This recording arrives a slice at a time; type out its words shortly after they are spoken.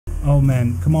Oh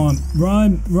man, come on,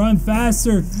 run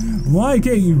faster. Why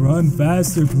can't you run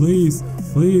faster, please?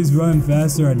 Please run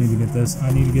faster. I need to get this.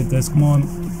 I need to get this. Come on,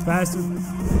 faster.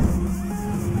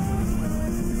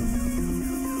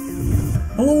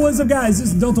 Hello, what's up guys,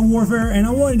 this is Delta Warfare, and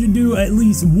I wanted to do at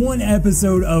least one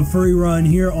episode of Free Run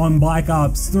here on Black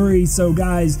Ops 3. So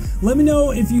guys, let me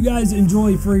know if you guys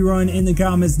enjoy Free Run in the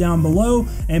comments down below.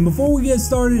 And before we get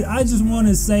started, I just want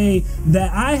to say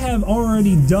that I have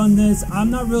already done this.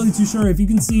 I'm not really too sure. If you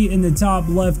can see in the top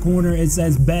left corner, it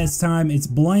says best time, it's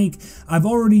blank. I've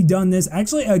already done this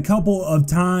actually a couple of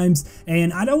times,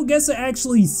 and I don't guess it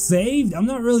actually saved. I'm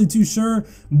not really too sure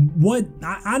what,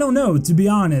 I don't know, to be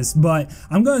honest, but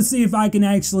I'm going to see if I can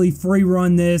actually free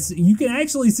run this. You can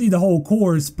actually see the whole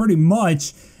course pretty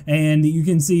much, and you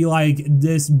can see like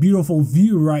this beautiful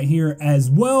view right here as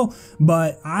well.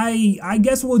 But I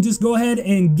guess we'll just go ahead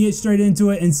and get straight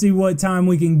into it and see what time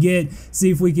we can get,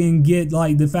 see if we can get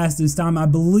like the fastest time. I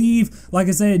believe, like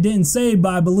I said, it didn't say,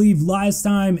 but I believe last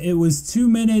time it was 2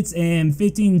 minutes and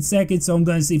 15 seconds. So I'm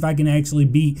going to see if I can actually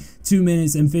beat 2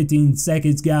 minutes and 15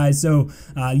 seconds, guys. So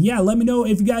yeah, let me know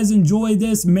if you guys enjoy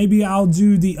this. Maybe I'll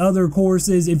do the other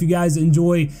courses if you guys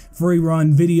enjoy free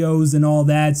run videos and all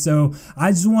that. So I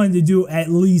just wanted to do at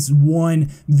least one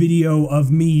video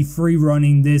of me free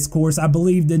running this course. I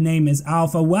believe the name is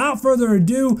Alpha. Without further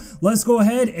ado, let's go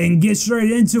ahead and get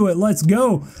straight into it. Let's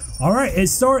go. All right,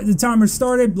 the timer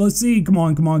started. Let's see. Come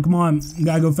on.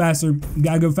 Gotta go faster.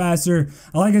 Gotta go faster.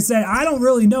 Like I said, I don't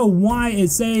really know why it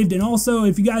saved. And also,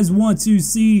 if you guys want to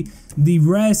see the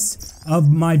rest of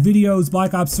my videos,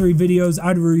 Black Ops 3 videos,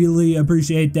 I'd really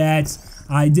appreciate that.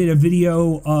 I did a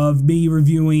video of me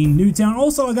reviewing Newtown.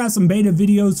 Also, I got some beta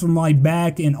videos from like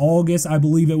back in August, I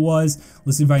believe it was.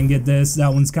 Let's see if I can get this. That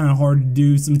one's kind of hard to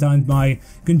do. Sometimes my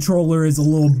controller is a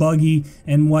little buggy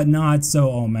and whatnot. So,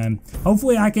 oh man.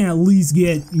 Hopefully I can at least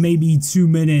get maybe 2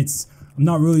 minutes. I'm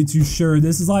not really too sure.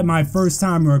 This is like my first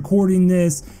time recording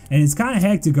this, and it's kind of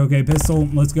hectic. Okay, pistol,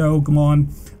 let's go. Come on.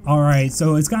 All right,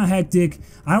 so it's kind of hectic.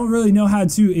 I don't really know how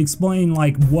to explain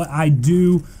like what I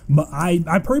do, but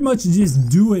I pretty much just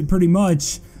do it pretty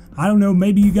much. I don't know,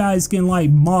 maybe you guys can like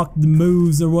mock the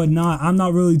moves or whatnot. I'm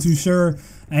not really too sure.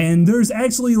 And there's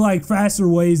actually like faster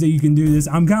ways that you can do this.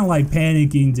 I'm kind of like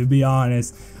panicking, to be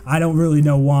honest. I don't really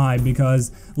know why,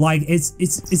 because like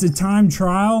it's a time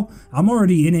trial. I'm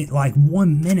already in it like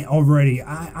 1 minute already.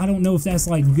 I don't know if that's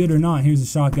like good or not. Here's a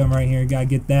shotgun right here. Gotta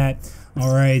get that.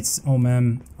 All right. Oh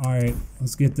man. All right.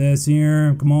 Let's get this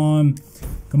here. Come on.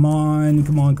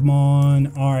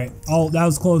 All right. Oh, that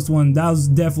was a close one. That was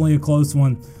definitely a close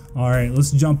one. All right.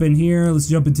 Let's jump in here. Let's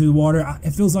jump into the water.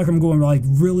 It feels like I'm going like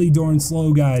really darn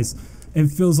slow, guys. It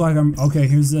feels like I'm okay.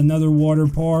 Here's another water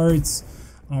part.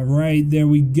 All right, there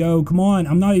we go. Come on,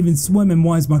 I'm not even swimming.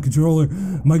 Why is my controller?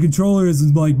 My controller is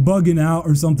like bugging out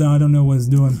or something. I don't know what it's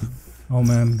doing. Oh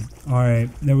man. All right,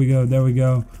 there we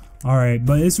go. All right,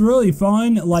 but it's really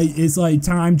fun. Like, it's like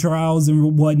time trials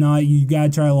and whatnot. You gotta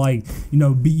try to like, you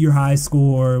know, beat your high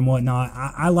score and whatnot.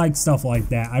 I like stuff like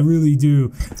that. I really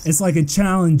do. It's like a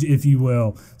challenge, if you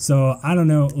will. So I don't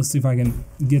know. Let's see if I can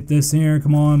get this here.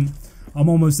 Come on. I'm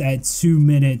almost at 2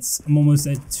 minutes.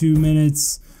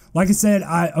 Like I said,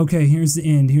 okay, here's the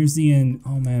end.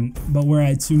 Oh man, but we're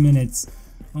at 2 minutes.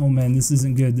 Oh man, this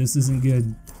isn't good.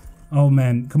 Oh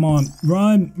man, come on,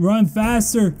 run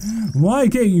faster. Why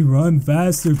can't you run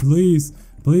faster, please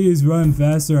run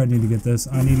faster. I need to get this.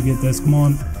 Come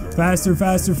on, faster.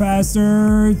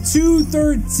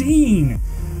 2:13.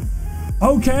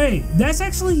 Okay, that's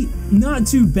actually not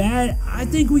too bad. I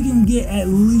think we can get at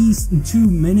least 2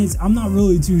 minutes. I'm not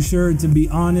really too sure, to be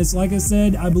honest. Like I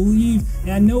said, I believe,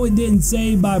 and I know it didn't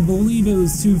say, but I believe it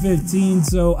was 2:15.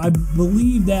 So I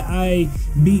believe that I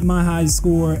beat my high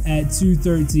score at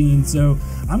 2:13. So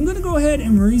I'm gonna go ahead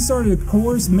and restart the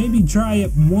course. Maybe try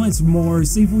it once more.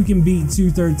 See if we can beat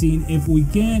 2:13. If we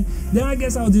can, then I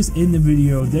guess I'll just end the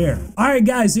video there. All right,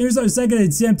 guys. Here's our second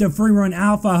attempt at Free Run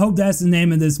Alpha. I hope that's the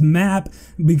name of this map,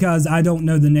 because I don't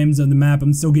know the names of the map.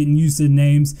 I'm still getting used to the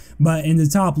names. But in the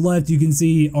top left, you can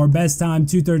see our best time,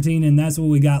 2:13, and that's what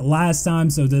we got last time.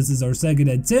 So this is our second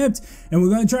attempt, and we're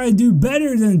going to try to do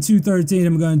better than 2:13.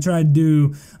 I'm going to try to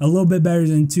do a little bit better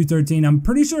than 2:13. I'm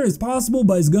pretty sure it's possible,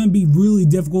 but it's going to be really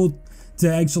difficult to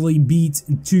actually beat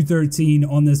 2:13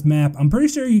 on this map. I'm pretty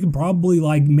sure you can probably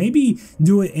like maybe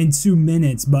do it in 2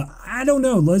 minutes, but I don't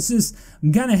know.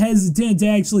 I'm kind of hesitant to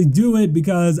actually do it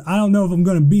because I don't know if I'm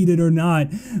going to beat it or not,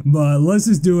 but let's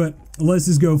just do it. Let's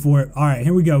just go for it. All right,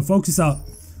 here we go. Focus up.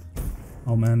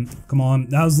 Oh man, come on.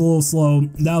 That was a little slow.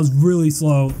 That was really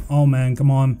slow. Oh man,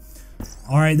 come on.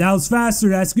 All right, that was faster.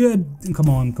 That's good. Come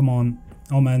on.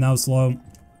 Oh man, that was slow.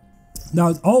 That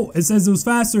was, oh, it says it was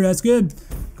faster. That's good.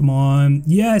 Come on.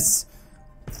 Yes.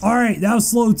 All right, that was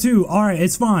slow too. All right,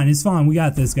 it's fine. It's fine. We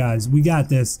got this, guys. We got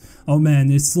this. Oh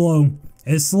man, it's slow.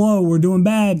 It's slow. We're doing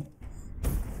bad.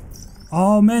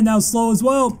 Oh man, that was slow as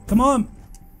well. Come on.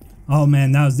 Oh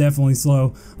man, that was definitely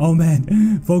slow. Oh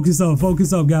man, focus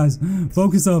up, guys.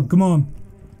 Focus up. Come on.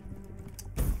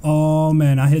 Oh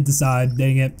man, I hit the side.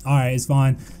 Dang it. All right, it's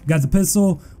fine. Got the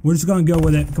pistol. We're just gonna go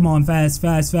with it. Come on, fast,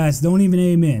 fast, fast. Don't even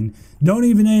aim in. Don't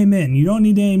even aim in. You don't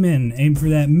need to aim in. Aim for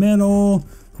that middle.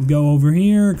 Go over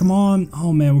here. Come on.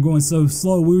 Oh man, we're going so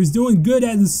slow. We was doing good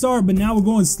at the start, but now we're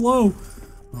going slow.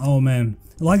 Oh man.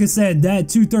 Like I said, that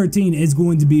 213 is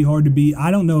going to be hard to beat. I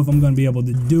don't know if I'm going to be able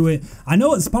to do it. I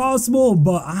know it's possible,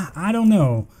 but I don't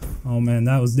know. Oh man,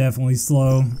 that was definitely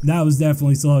slow. That was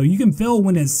definitely slow. You can feel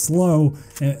when it's slow.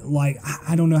 Like,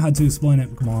 I don't know how to explain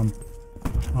it. Come on.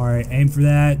 All right, aim for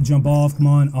that. Jump off. Come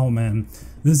on. Oh man,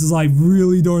 this is like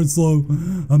really darn slow.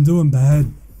 I'm doing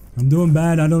bad. I'm doing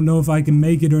bad. I don't know if I can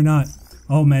make it or not.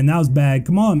 Oh man, that was bad.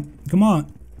 Come on. Come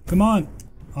on. Come on.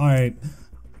 All right.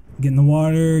 Get in the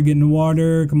water, get in the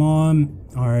water, come on.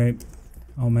 All right.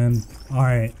 Oh man. All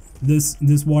right. This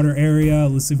water area,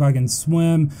 let's see if I can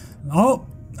swim. Oh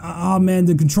man,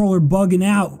 the controller bugging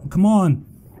out. Come on.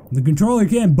 The controller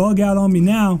can't bug out on me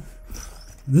now.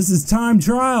 This is time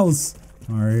trials.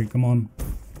 All right, come on.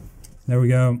 There we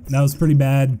go. That was pretty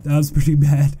bad. That was pretty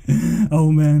bad.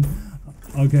 Oh man.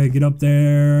 Okay, get up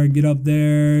there,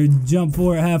 jump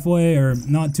for it halfway, or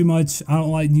not too much. I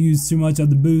don't like to use too much of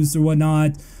the boost or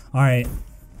whatnot. All right,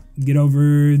 get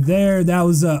over there. That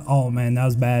was oh man, that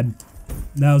was bad.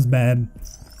 That was bad.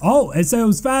 Oh, it said it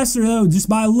was faster though, just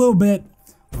by a little bit.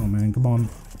 Oh man, come on,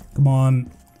 come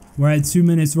on. We're at 2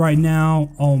 minutes right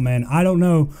now. Oh man, I don't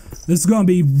know. This is gonna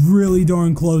be really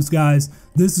darn close, guys.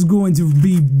 This is going to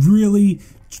be really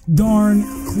darn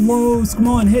close. Come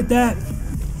on, hit that.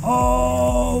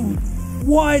 Oh,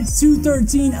 what?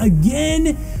 213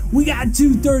 again? We got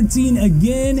 213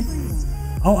 again.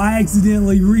 Oh, I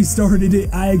accidentally restarted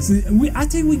it. I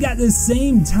think we got the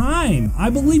same time. I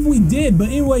believe we did. But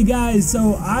anyway, guys,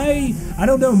 so I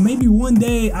don't know, maybe one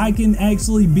day I can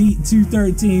actually beat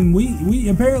 213. We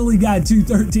apparently got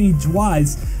 213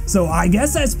 twice. So I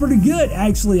guess that's pretty good,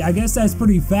 actually. I guess that's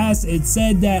pretty fast. It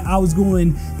said that I was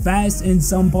going fast in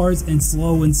some parts and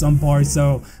slow in some parts.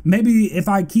 So maybe if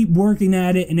I keep working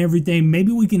at it and everything,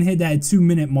 maybe we can hit that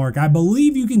 2-minute mark. I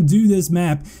believe you can do this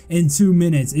map in 2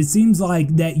 minutes. It seems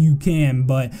like that you can,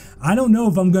 but I don't know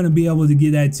if I'm going to be able to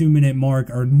get that 2-minute mark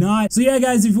or not. So yeah,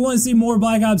 guys, if you want to see more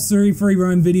Black Ops 3 free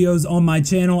run videos on my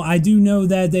channel, I do know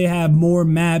that they have more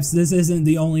maps. This isn't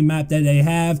the only map that they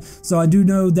have. So I do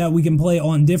know that we can play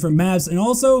on different maps, and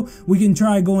also we can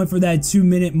try going for that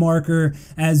 2-minute marker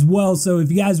as well. So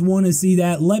if you guys want to see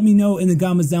that, let me know in the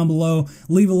comments down below.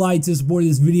 Leave a like to support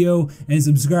this video and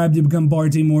subscribe to become part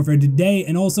of Team Warfare today.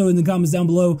 And also in the comments down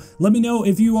below, let me know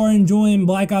if you are enjoying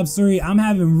Black Ops 3. I'm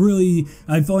having really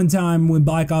a fun time with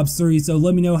Black Ops 3, so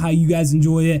let me know how you guys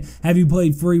enjoy it. Have you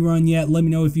played free run yet? Let me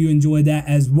know if you enjoyed that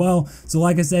as well. So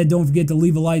like I said, don't forget to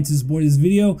leave a like to support this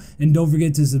video, and don't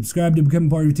forget to subscribe to become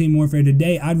part of Team Warfare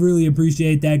today. I'd really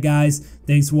appreciate that, guys.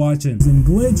 Thanks for watching. And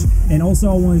glitch, and also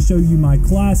I want to show you my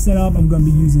class setup. I'm going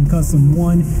to be using custom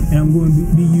 1, and I'm going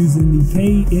to be using the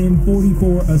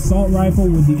KN44 assault rifle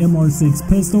with the MR6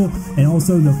 pistol, and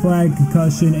also the frag,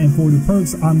 concussion, and for the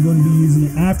perks I'm going to be using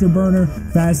afterburner,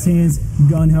 fast hands,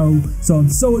 gun ho. So I'm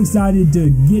so excited to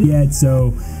get it.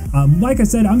 So like I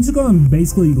said, I'm just going to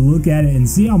basically look at it and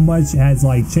see how much has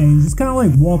like changed. Just kind of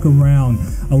like walk around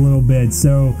a little bit.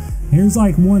 So here's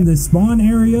like one of the spawn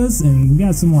areas, and we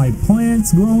got some like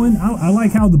plants growing. I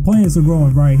like how the plants are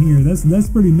growing right here. That's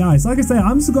pretty nice. Like I said,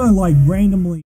 I'm just going to like randomly